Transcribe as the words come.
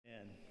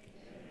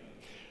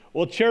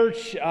Well,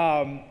 church,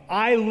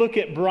 I look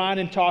at Brian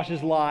and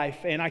Tasha's life,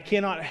 and I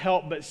cannot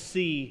help but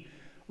see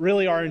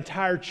really our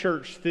entire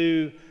church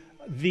through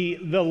the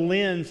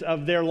lens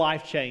of their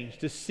life change,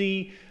 to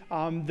see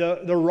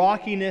the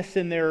rockiness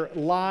in their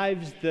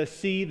lives, to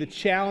see the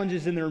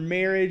challenges in their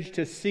marriage,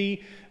 to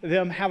see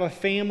them have a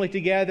family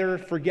together,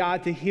 for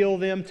God to heal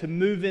them, to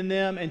move in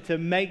them, and to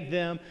make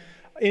them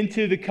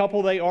into the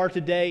couple they are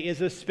today is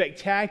a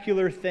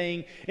spectacular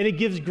thing, and it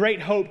gives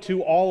great hope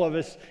to all of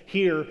us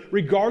here,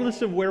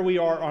 regardless of where we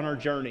are on our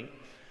journey.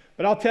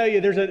 But I'll tell you,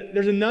 there's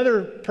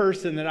another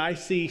person that I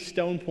see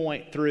Stone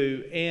Point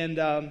through, and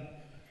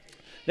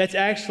that's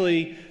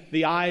actually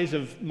the eyes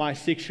of my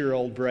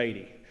 6-year-old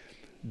Brady.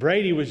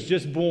 Brady was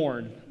just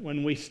born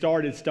when we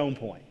started Stone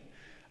Point.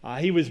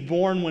 He was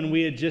born when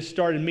we had just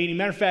started meeting.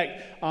 Matter of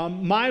fact,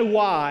 my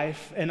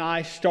wife and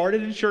I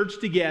started a church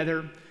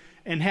together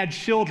and had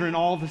children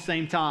all at the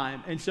same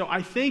time. And so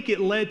I think it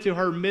led to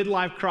her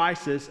midlife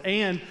crisis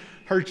and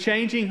her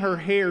changing her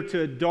hair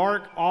to a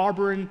dark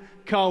auburn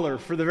color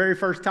for the very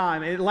first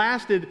time. It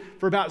lasted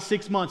for about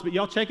 6 months, but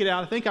y'all check it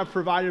out. I think I've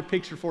provided a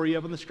picture for you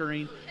up on the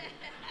screen.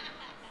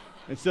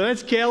 And so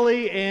that's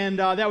Kelly, and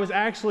that was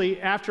actually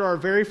after our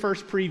very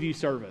first preview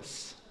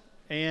service.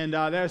 And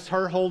that's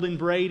her holding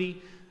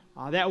Brady.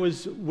 That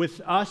was with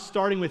us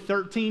starting with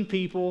 13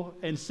 people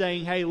and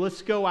saying, hey,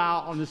 let's go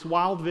out on this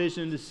wild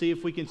vision to see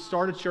if we can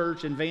start a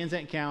church in Van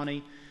Zandt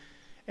County.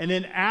 And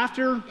then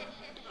after,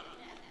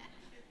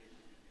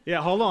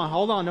 hold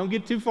on, don't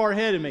get too far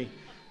ahead of me.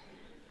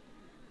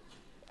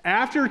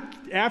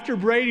 After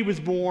Brady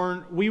was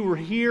born, we were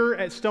here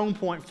at Stone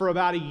Point for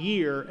about a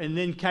year, and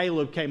then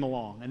Caleb came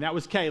along, and that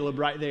was Caleb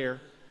right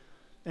there.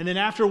 And then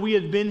after we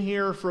had been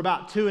here for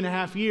about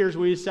 2.5 years,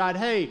 we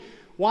decided, hey,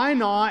 why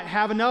not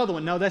have another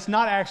one? No, that's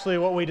not actually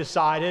what we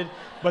decided,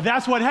 but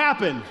that's what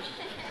happened.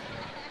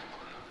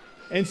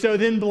 And so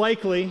then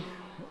Blakely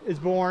is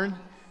born.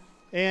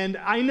 And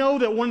I know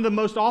that one of the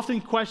most often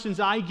questions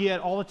I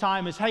get all the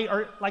time is, hey,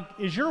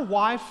 is your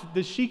wife,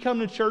 does she come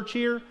to church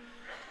here?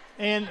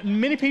 And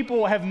many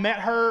people have met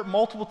her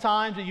multiple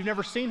times, and you've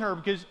never seen her,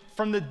 because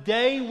from the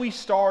day we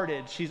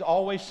started, she's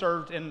always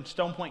served in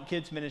Stone Point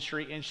Kids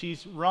Ministry, and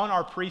she's run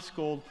our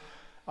preschool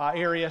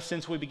area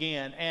since we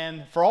began.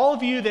 And for all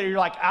of you that are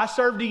like, I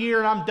served a year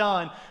and I'm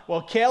done,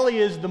 well, Kelly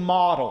is the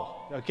model,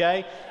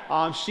 okay?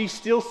 She's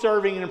still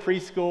serving in a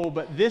preschool,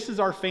 but this is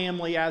our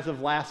family as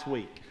of last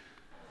week.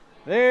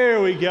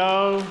 There we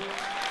go.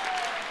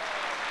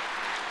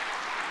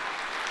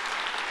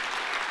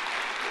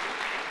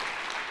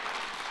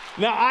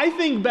 Now, I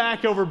think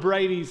back over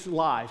Brady's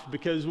life,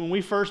 because when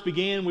we first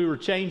began, we were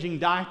changing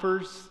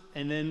diapers,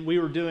 and then we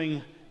were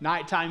doing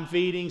nighttime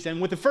feedings.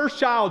 And with the first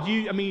child,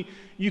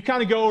 you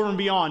kind of go over and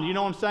beyond. You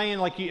know what I'm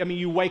saying?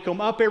 You wake them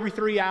up every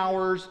 3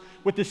 hours.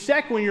 With the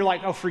second one, you're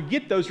like, oh,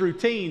 forget those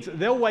routines.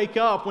 They'll wake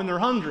up when they're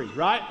hungry,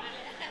 right?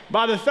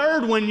 By the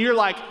third one, you're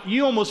like,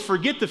 you almost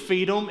forget to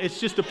feed them. It's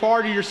just a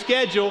part of your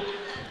schedule.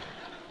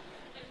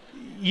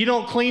 You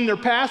don't clean their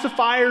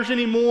pacifiers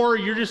anymore.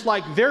 You're just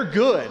like, they're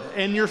good,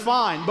 and you're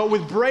fine. But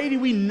with Brady,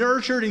 we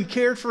nurtured and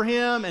cared for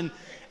him,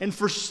 and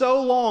for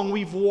so long,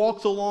 we've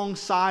walked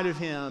alongside of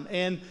him.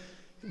 And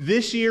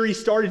this year, he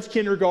started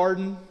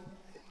kindergarten.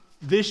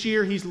 This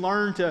year, he's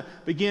learned to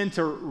begin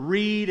to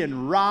read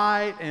and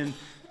write and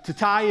to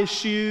tie his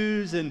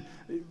shoes and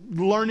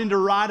learning to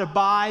ride a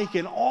bike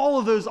and all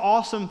of those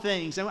awesome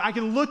things. And I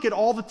can look at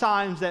all the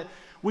times that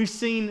we've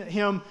seen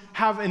him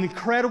have an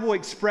incredible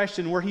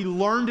expression where he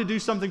learned to do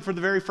something for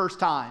the very first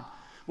time.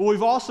 But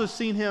we've also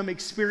seen him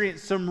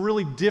experience some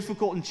really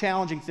difficult and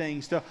challenging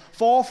things, to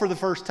fall for the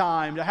first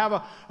time, to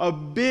have a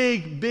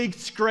big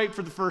scrape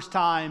for the first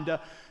time, to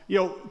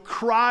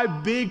cry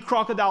big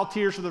crocodile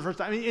tears for the first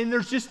time. And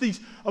there's just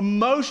these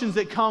emotions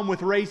that come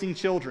with raising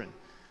children.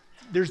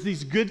 There's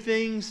these good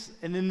things,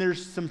 and then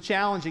there's some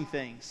challenging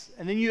things.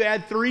 And then you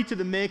add 3 to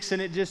the mix,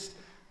 and it just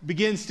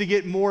begins to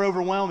get more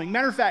overwhelming.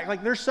 Matter of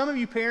fact, there's some of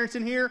you parents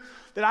in here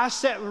that I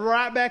sat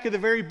right back at the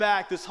very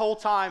back this whole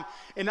time,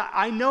 and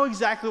I know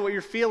exactly what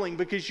you're feeling,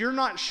 because you're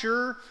not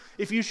sure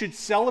if you should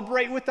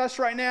celebrate with us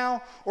right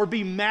now or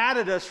be mad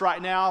at us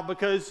right now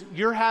because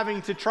you're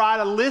having to try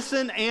to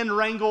listen and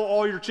wrangle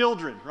all your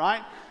children,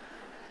 right?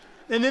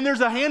 And then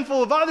there's a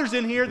handful of others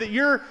in here that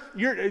you're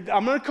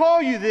I'm going to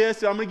call you this,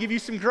 and I'm going to give you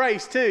some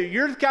grace too.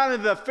 You're kind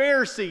of the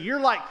Pharisee. You're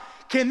like,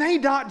 can they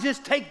not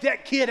just take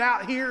that kid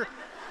out here?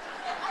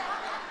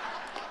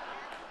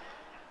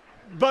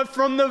 But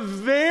from the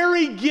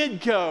very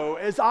get-go,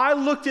 as I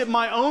looked at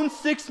my own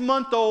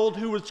 6-month-old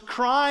who was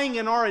crying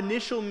in our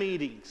initial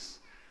meetings,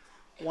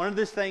 one of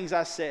the things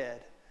I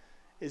said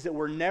is that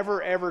we're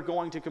never, ever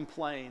going to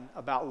complain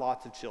about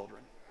lots of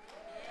children.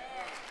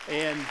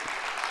 And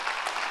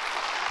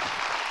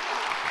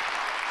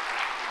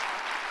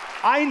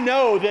I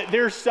know that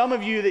there's some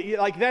of you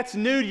that that's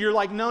new. You're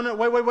like, no,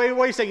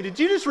 wait a second. Did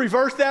you just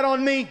reverse that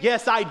on me?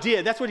 Yes, I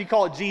did. That's what you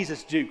call a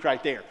Jesus juke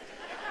right there.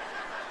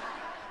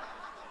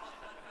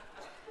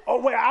 Oh,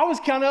 wait, I was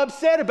kind of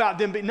upset about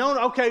them. But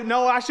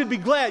no, I should be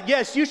glad.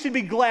 Yes, you should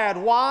be glad.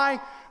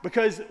 Why?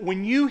 Because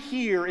when you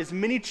hear as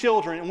many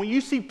children and when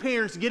you see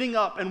parents getting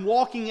up and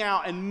walking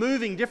out and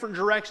moving different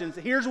directions,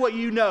 here's what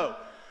you know: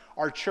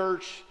 our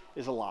church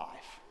is alive.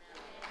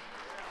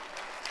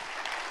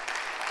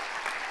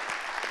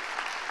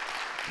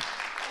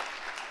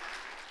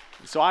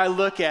 So I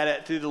look at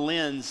it through the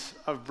lens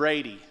of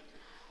Brady.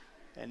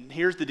 And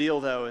here's the deal,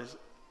 though, is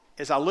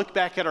as I look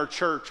back at our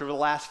church over the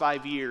last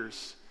 5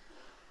 years,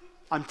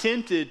 I'm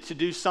tempted to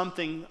do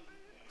something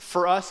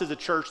for us as a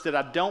church that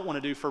I don't want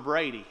to do for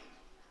Brady.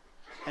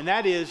 And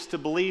that is to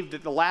believe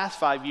that the last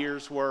 5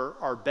 years were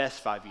our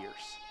best 5 years.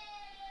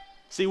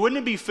 See, wouldn't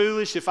it be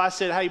foolish if I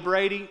said, hey,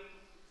 Brady,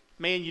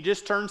 man, you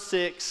just turned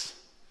 6.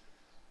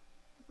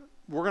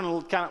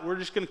 We're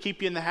just gonna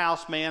keep you in the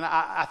house, man.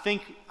 I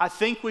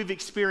think we've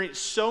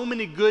experienced so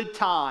many good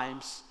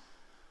times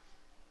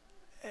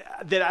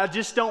that I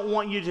just don't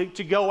want you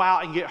to go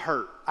out and get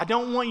hurt. I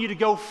don't want you to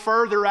go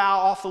further out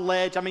off the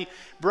ledge. I mean,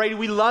 Brady,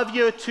 we love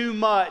you too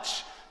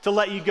much to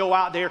let you go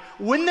out there.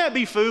 Wouldn't that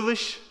be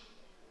foolish?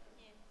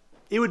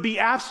 It would be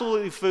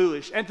absolutely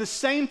foolish. At the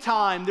same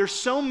time, there's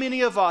so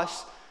many of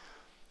us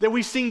that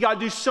we've seen God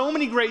do so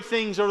many great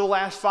things over the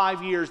last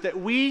 5 years that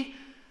we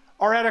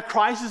are at a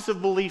crisis of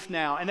belief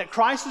now. And that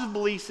crisis of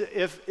belief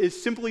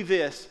is simply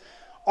this: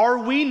 are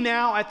we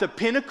now at the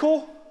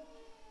pinnacle,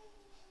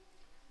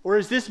 or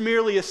is this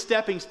merely a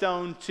stepping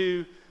stone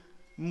to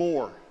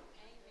more?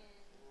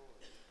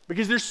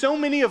 Because there's so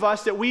many of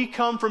us that we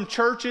come from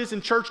churches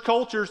and church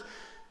cultures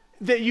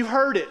that you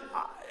heard it.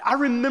 I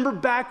remember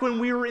back when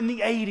we were in the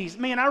 80s.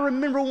 Man, I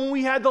remember when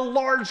we had the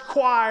large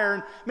choir.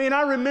 And man,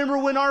 I remember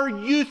when our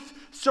youth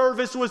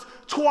service was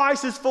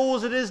twice as full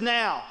as it is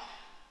now.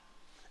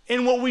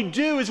 And what we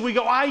do is we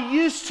go, I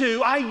used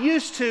to.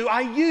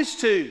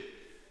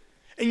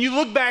 And you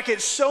look back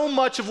at so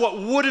much of what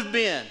would have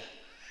been.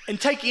 And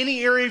take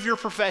any area of your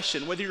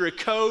profession, whether you're a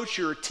coach,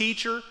 you're a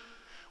teacher,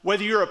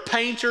 whether you're a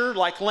painter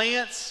like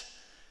Lance,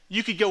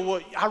 you could go,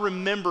 well, I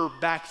remember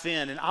back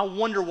then, and I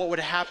wonder what would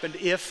have happened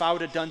if I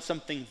would have done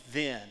something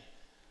then.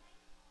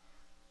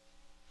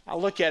 I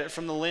look at it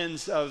from the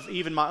lens of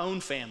even my own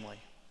family,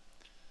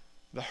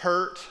 the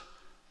hurt,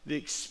 the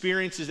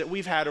experiences that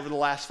we've had over the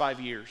last 5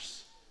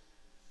 years.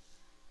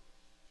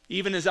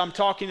 Even as I'm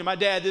talking to my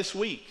dad this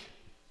week,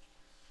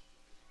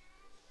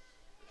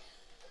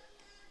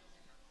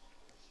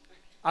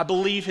 I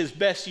believe his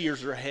best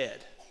years are ahead.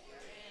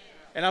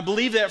 And I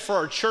believe that for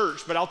our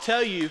church, but I'll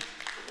tell you,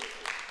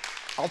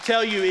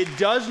 it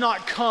does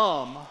not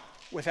come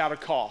without a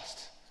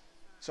cost.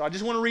 So I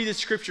just want to read this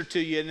scripture to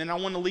you, and then I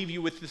want to leave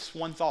you with this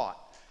one thought.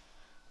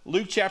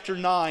 Luke chapter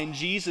 9,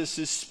 Jesus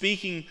is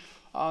speaking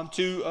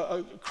to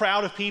a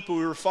crowd of people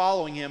who are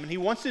following him, and he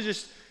wants to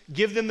just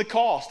give them the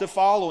cost of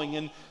following.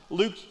 And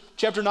Luke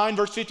chapter 9,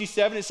 verse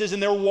 57, it says,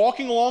 and they were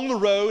walking along the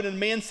road, and a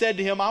man said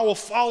to him, I will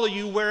follow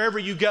you wherever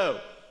you go.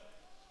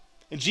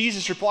 And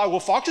Jesus replied, well,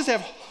 foxes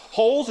have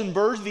holes and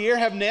birds of the air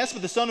have nests,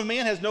 but the Son of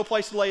Man has no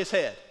place to lay his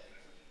head.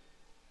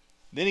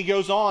 Then he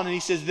goes on and he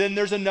says, then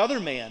there's another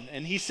man.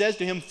 And he says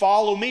to him,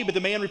 follow me. But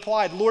the man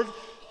replied, Lord,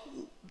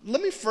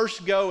 let me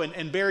first go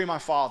and bury my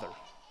father.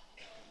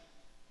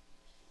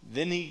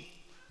 Then he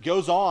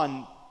goes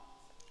on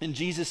and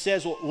Jesus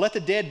says, well, let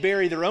the dead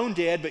bury their own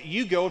dead, but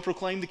you go and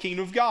proclaim the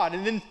kingdom of God.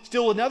 And then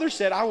still another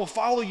said, I will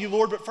follow you,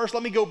 Lord, but first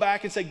let me go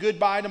back and say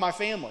goodbye to my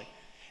family.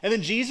 And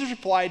then Jesus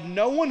replied,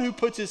 no one who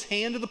puts his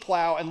hand to the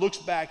plow and looks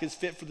back is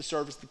fit for the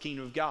service of the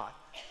kingdom of God.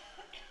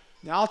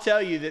 Now I'll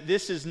tell you that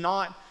this is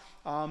not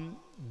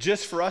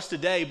just for us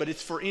today, but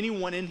it's for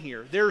anyone in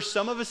here. There are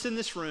some of us in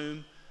this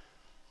room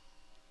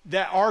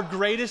that our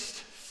greatest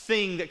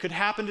thing that could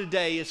happen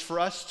today is for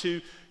us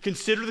to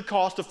consider the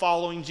cost of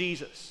following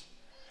Jesus.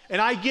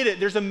 And I get it,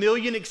 there's a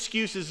million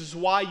excuses as to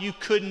why you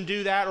couldn't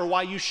do that or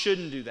why you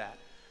shouldn't do that.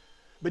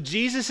 But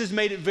Jesus has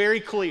made it very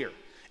clear.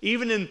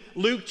 Even in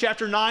Luke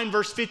chapter 9,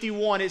 verse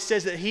 51, it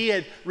says that he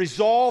had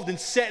resolved and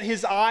set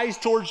his eyes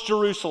towards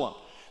Jerusalem.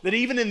 That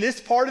even in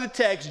this part of the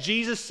text,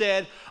 Jesus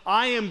said,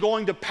 I am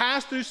going to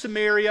pass through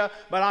Samaria,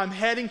 but I'm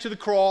heading to the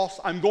cross.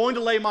 I'm going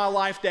to lay my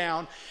life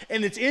down.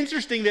 And it's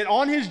interesting that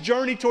on his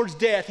journey towards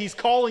death, he's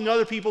calling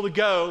other people to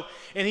go.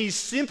 And he's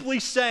simply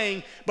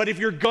saying, but if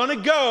you're going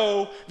to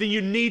go, then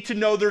you need to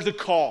know there's a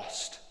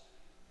cost.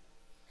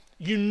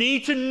 You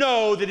need to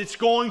know that it's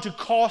going to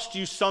cost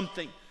you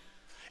something.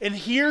 And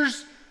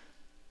here's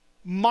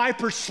my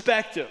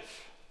perspective,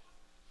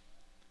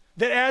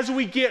 that as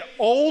we get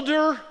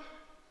older,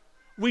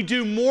 we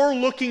do more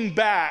looking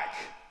back,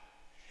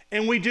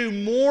 and we do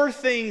more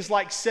things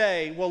like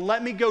say, well,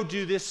 let me go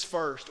do this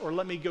first, or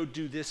let me go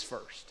do this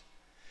first.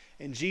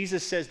 And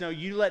Jesus says, no,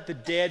 you let the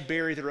dead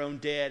bury their own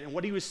dead. And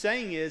what he was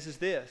saying is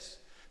this,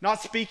 not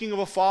speaking of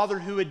a father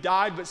who had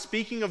died, but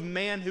speaking of a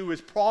man who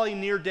was probably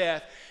near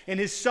death, and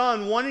his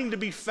son wanting to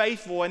be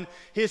faithful in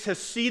his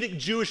Hasidic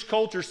Jewish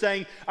culture,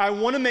 saying, I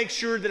want to make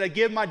sure that I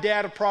give my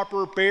dad a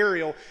proper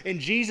burial. And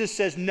Jesus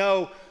says,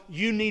 no,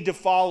 you need to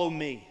follow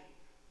me.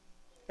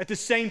 At the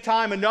same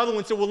time, another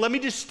one said, well, let me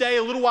just stay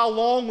a little while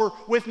longer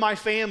with my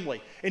family.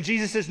 And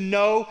Jesus says,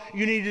 no,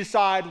 you need to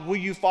decide, will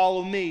you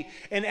follow me?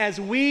 And as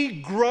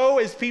we grow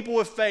as people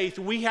of faith,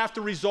 we have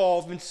to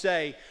resolve and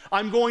say,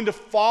 I'm going to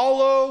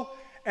follow,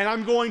 and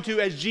I'm going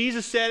to, as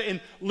Jesus said in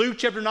Luke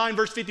chapter 9,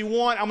 verse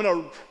 51, I'm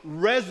going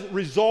to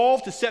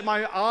resolve to set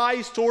my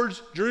eyes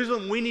towards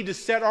Jerusalem. We need to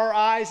set our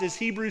eyes, as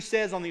Hebrews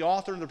says, on the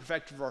author and the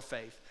perfecter of our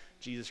faith,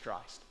 Jesus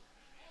Christ.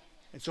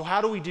 And so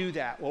how do we do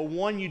that? Well,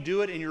 one, you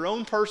do it in your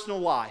own personal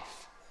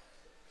life.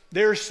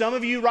 There are some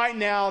of you right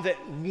now that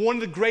one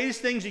of the greatest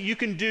things that you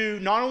can do,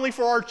 not only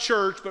for our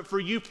church, but for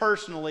you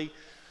personally,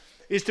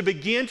 is to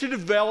begin to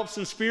develop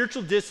some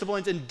spiritual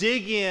disciplines and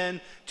dig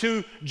in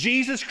to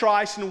Jesus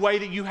Christ in a way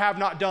that you have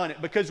not done it.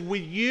 Because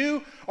when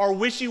you are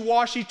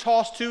wishy-washy,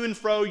 tossed to and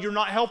fro, you're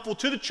not helpful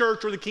to the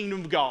church or the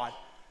kingdom of God.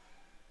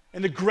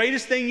 And the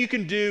greatest thing you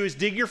can do is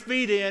dig your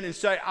feet in and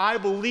say, I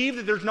believe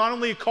that there's not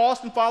only a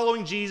cost in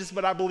following Jesus,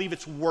 but I believe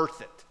it's worth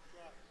it.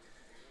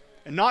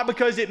 And not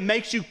because it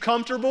makes you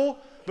comfortable,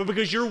 but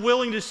because you're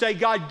willing to say,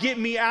 God, get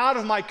me out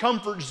of my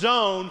comfort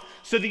zone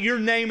so that your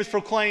name is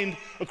proclaimed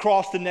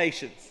across the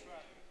nations.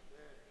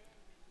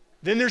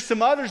 Then there's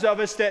some others of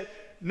us that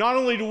not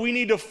only do we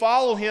need to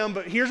follow him,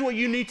 but here's what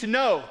you need to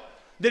know,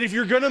 that if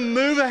you're going to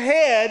move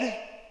ahead,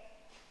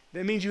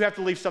 that means you have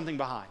to leave something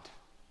behind.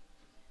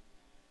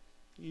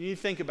 You need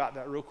to think about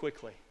that real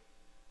quickly.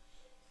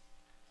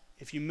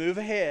 If you move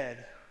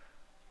ahead,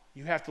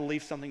 you have to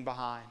leave something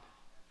behind.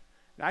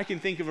 And I can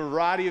think of a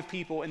variety of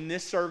people in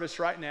this service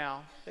right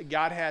now that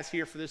God has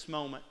here for this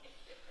moment.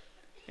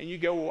 And you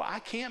go, well, I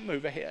can't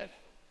move ahead.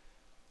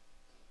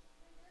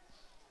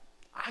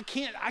 I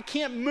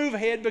can't move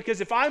ahead because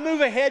if I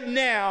move ahead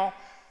now,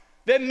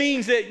 that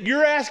means that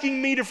you're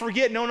asking me to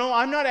forget. No,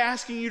 I'm not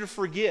asking you to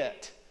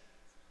forget.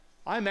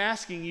 I'm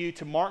asking you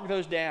to mark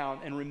those down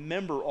and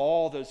remember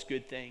all those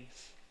good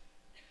things.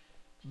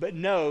 But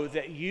know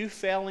that you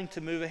failing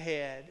to move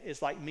ahead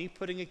is like me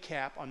putting a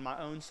cap on my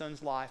own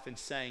son's life and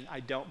saying,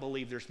 I don't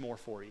believe there's more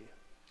for you.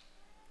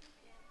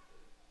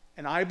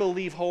 And I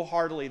believe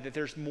wholeheartedly that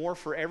there's more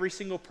for every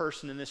single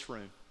person in this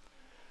room.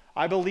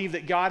 I believe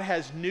that God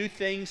has new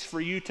things for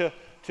you to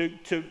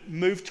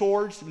move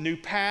towards, new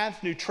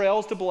paths, new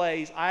trails to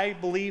blaze. I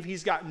believe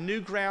he's got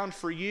new ground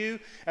for you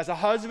as a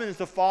husband,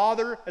 as a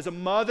father, as a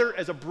mother,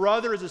 as a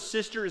brother, as a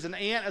sister, as an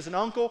aunt, as an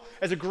uncle,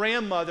 as a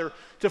grandmother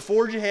to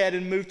forge ahead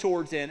and move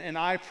towards it. And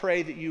I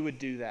pray that you would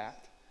do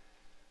that.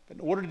 But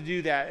in order to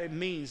do that, it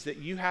means that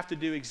you have to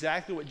do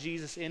exactly what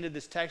Jesus ended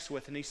this text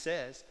with. And he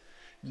says,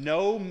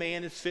 no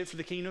man is fit for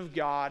the kingdom of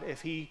God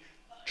if he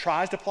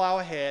tries to plow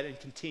ahead and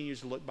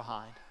continues to look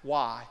behind.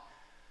 Why?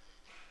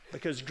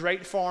 Because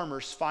great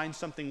farmers find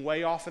something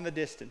way off in the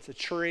distance, a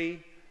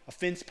tree, a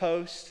fence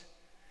post,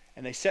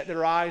 and they set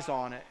their eyes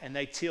on it and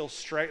they till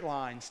straight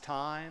lines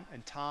time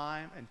and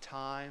time and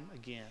time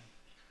again.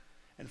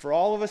 And for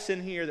all of us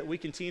in here that we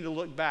continue to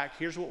look back,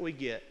 here's what we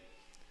get.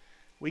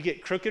 We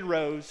get crooked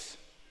rows.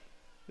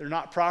 They're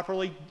not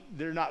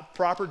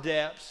proper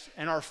depths,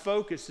 and our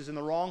focus is in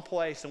the wrong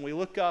place, and we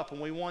look up and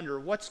we wonder,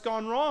 what's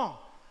gone wrong?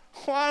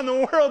 Why in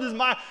the world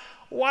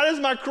why does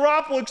my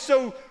crop look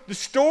so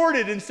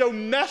distorted and so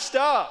messed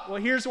up?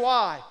 Well, here's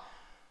why.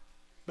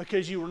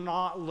 Because you were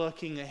not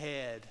looking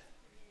ahead.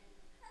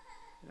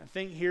 And I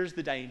think here's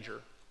the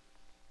danger.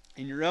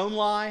 In your own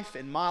life,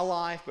 in my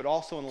life, but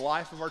also in the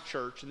life of our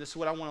church, and this is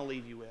what I want to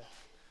leave you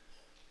with.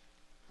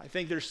 I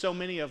think there's so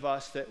many of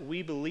us that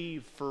we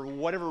believe for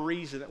whatever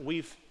reason that we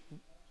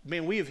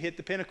have hit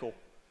the pinnacle.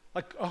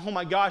 Like, oh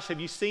my gosh, have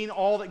you seen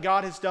all that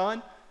God has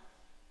done?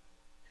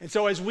 And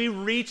so as we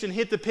reach and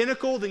hit the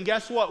pinnacle, then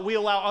guess what? We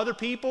allow other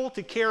people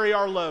to carry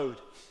our load.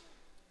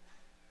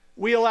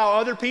 We allow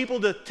other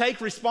people to take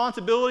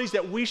responsibilities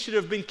that we should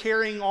have been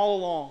carrying all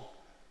along.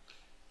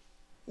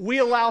 We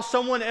allow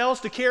someone else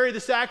to carry the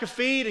sack of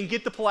feed and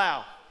get the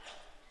plow.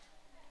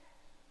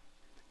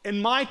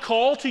 And my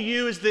call to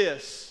you is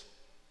this.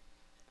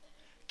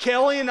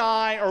 Kelly and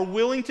I are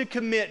willing to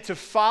commit to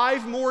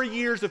 5 more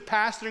years of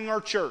pastoring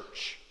our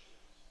church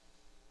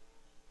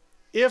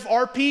if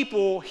our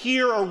people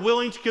here are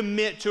willing to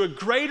commit to a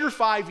greater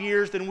 5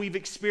 years than we've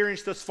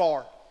experienced thus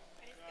far.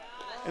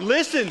 And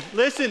listen,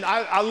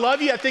 I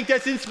love you. I think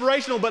that's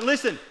inspirational. But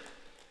listen,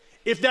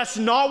 if that's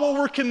not what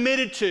we're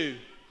committed to,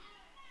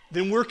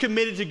 then we're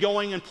committed to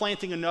going and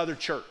planting another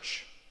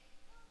church.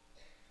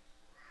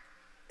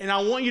 And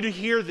I want you to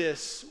hear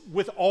this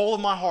with all of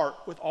my heart,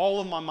 with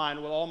all of my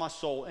mind, with all my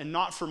soul, and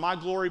not for my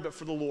glory, but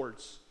for the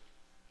Lord's.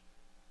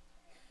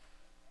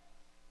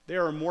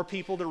 There are more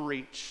people to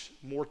reach,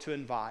 more to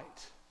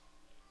invite.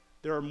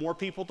 There are more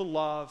people to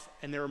love,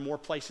 and there are more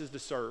places to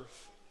serve.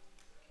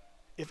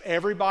 If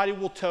everybody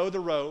will tow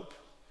the rope,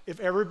 if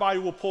everybody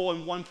will pull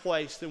in one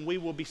place, then we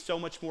will be so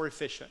much more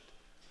efficient.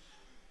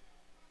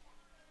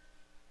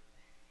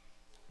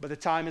 But the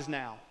time is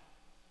now.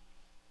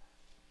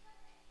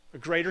 A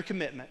greater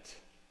commitment,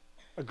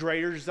 a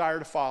greater desire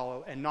to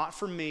follow, and not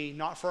for me,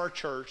 not for our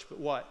church, but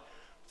what?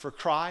 For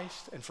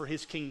Christ and for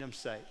his kingdom's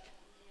sake.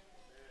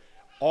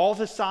 All at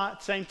the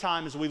same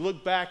time, as we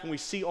look back and we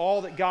see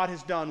all that God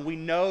has done, we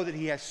know that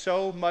he has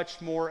so much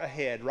more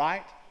ahead,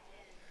 right?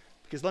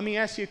 Because let me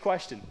ask you a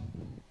question.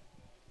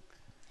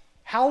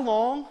 How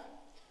long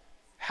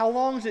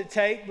does it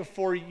take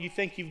before you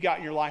think you've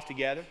gotten your life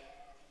together?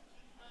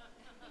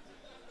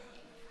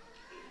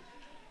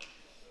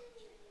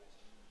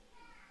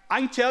 I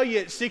can tell you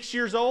at 6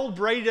 years old,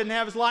 Brady doesn't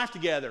have his life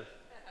together.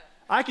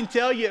 I can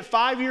tell you at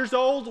 5 years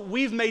old,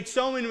 we've made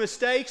so many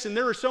mistakes, and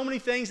there are so many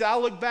things that I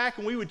look back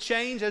and we would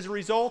change as a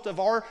result of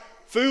our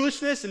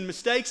foolishness and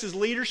mistakes as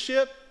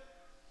leadership.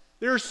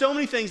 There are so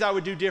many things I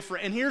would do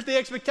different. And here's the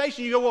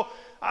expectation. You go, well,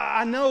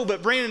 I know,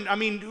 but Brandon, I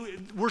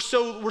mean, we're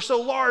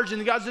so large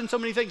and God's done so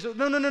many things.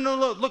 No,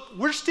 look,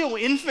 we're still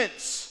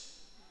infants.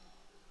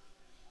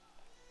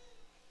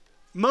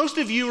 Most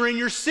of you are in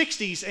your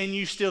 60s and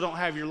you still don't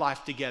have your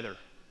life together,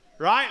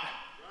 right?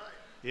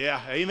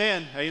 Yeah,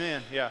 amen,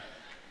 yeah.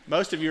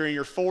 Most of you are in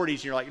your 40s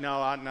and you're like,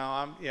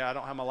 I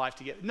don't have my life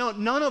together. No,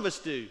 none of us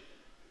do.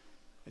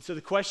 And so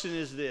the question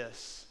is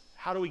this: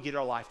 how do we get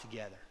our life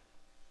together?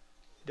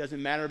 It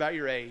doesn't matter about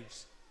your age.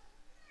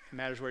 It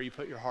matters where you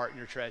put your heart and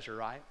your treasure,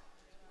 right?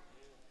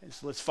 And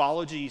so let's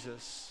follow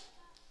Jesus.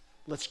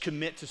 Let's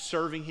commit to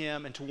serving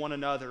him and to one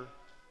another.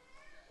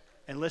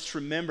 And let's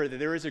remember that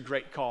there is a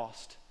great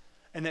cost.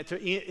 And that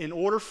in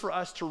order for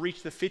us to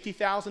reach the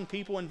 50,000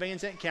 people in Van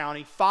Zandt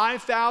County,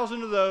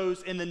 5,000 of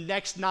those in the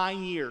next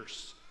 9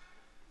 years,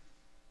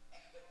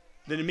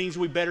 then it means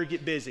we better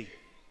get busy.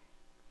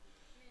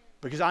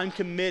 Because I'm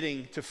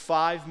committing to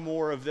 5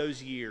 more of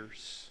those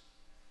years.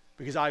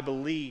 Because I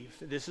believe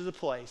that this is a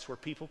place where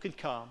people can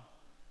come,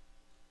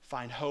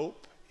 find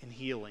hope and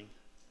healing.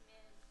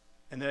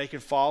 And that they can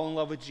fall in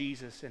love with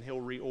Jesus and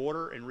he'll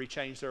reorder and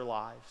rechange their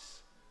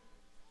lives.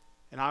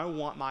 And I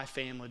want my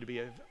family to be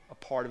a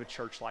part of a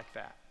church like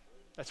that.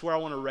 That's where I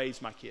want to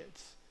raise my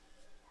kids.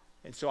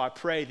 And so I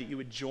pray that you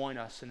would join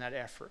us in that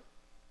effort.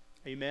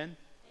 Amen?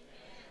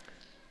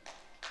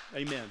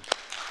 Amen.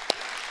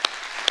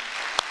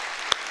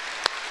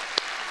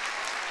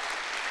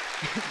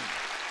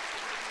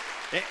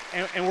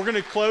 And we're going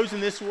to close in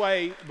this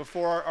way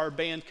before our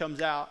band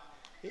comes out,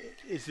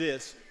 is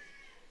this.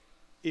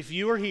 If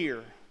you are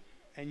here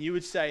and you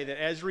would say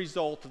that as a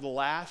result of the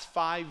last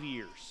 5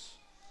 years,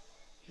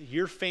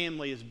 your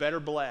family is better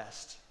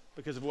blessed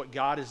because of what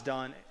God has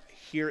done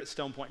here at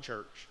Stone Point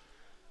Church,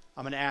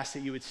 I'm going to ask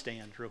that you would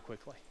stand real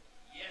quickly.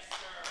 Yes,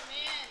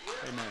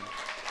 sir. Amen.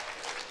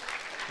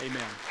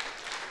 Amen.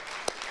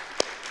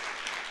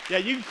 Yeah,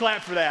 you can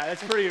clap for that.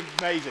 That's pretty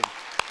amazing.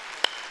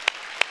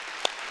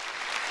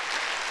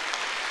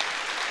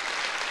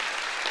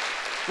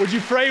 Would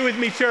you pray with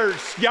me, church?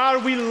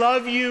 God, we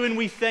love you and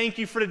we thank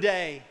you for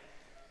today.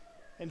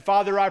 And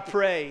Father, I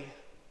pray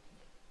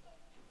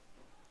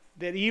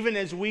that even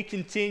as we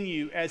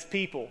continue as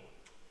people,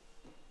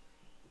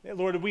 that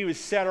Lord, we would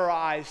set our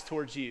eyes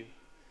towards you.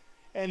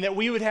 And that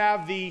we would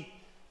have the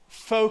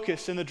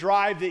focus and the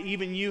drive that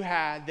even you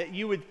had, that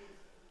you would,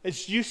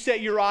 as you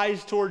set your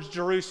eyes towards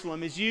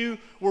Jerusalem, as you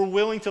were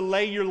willing to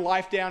lay your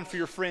life down for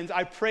your friends,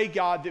 I pray,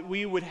 God, that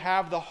we would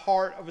have the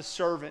heart of a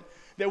servant,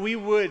 that we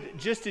would,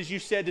 just as you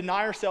said,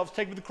 deny ourselves,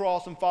 take up the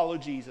cross, and follow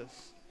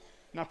Jesus.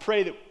 And I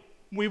pray that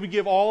we would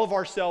give all of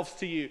ourselves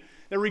to you,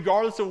 that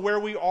regardless of where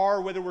we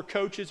are, whether we're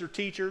coaches or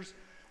teachers,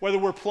 whether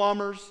we're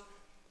plumbers,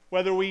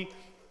 whether we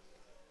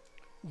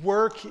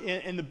work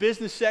in the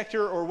business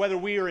sector, or whether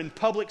we are in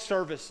public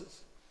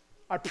services,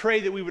 I pray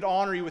that we would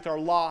honor you with our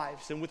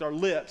lives and with our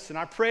lips. And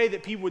I pray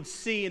that people would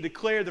see and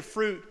declare the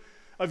fruit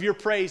of your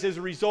praise as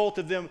a result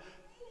of them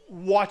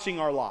watching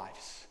our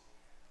lives.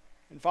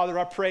 And Father,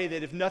 I pray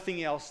that if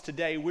nothing else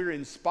today, we're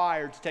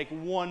inspired to take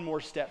one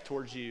more step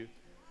towards you.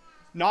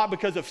 Not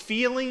because of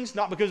feelings,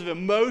 not because of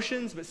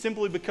emotions, but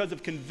simply because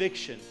of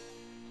conviction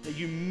that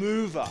you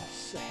move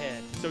us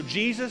ahead. So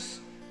Jesus,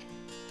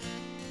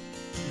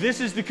 this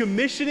is the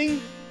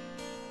commissioning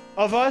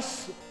of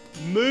us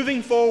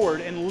moving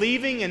forward and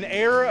leaving an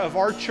era of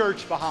our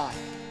church behind.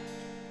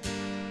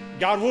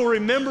 God, we'll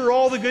remember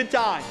all the good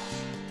times.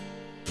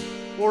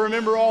 We'll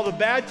remember all the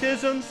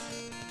baptisms,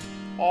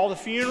 all the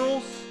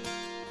funerals,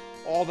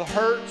 all the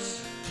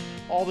hurts,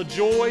 all the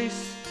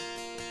joys,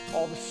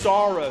 all the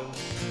sorrows,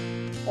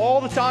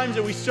 all the times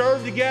that we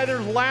served together,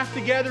 laughed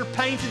together,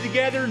 painted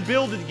together, and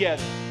builded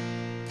together.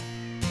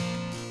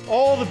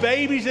 All the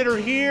babies that are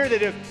here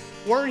that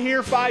weren't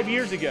here 5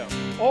 years ago.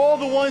 All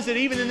the ones that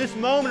even in this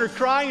moment are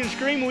crying and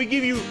screaming, we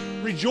give you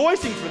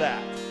rejoicing for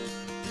that.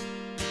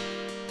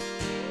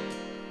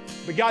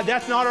 But God,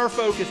 that's not our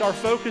focus. Our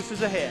focus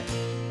is ahead.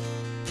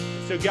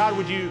 So God,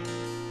 would you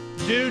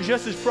do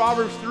just as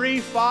Proverbs 3,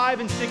 5,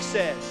 and 6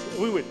 says.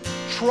 We would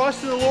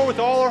trust in the Lord with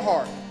all our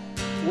heart.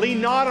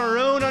 Lean not on our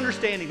own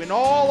understanding, but in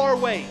all our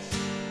ways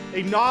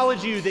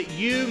acknowledge you, that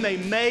you may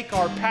make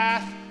our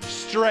path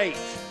straight.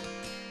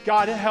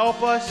 God,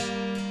 help us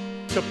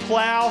to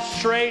plow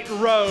straight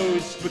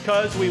roads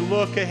because we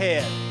look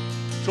ahead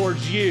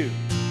towards you.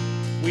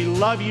 We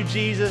love you,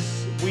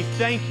 Jesus. We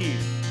thank you.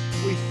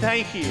 We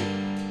thank you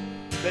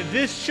that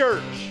this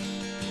church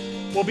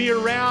will be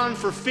around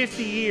for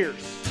 50 years.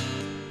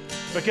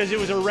 because it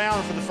was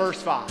around for the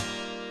first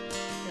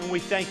 5. And we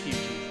thank you,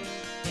 Jesus.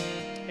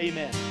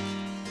 Amen.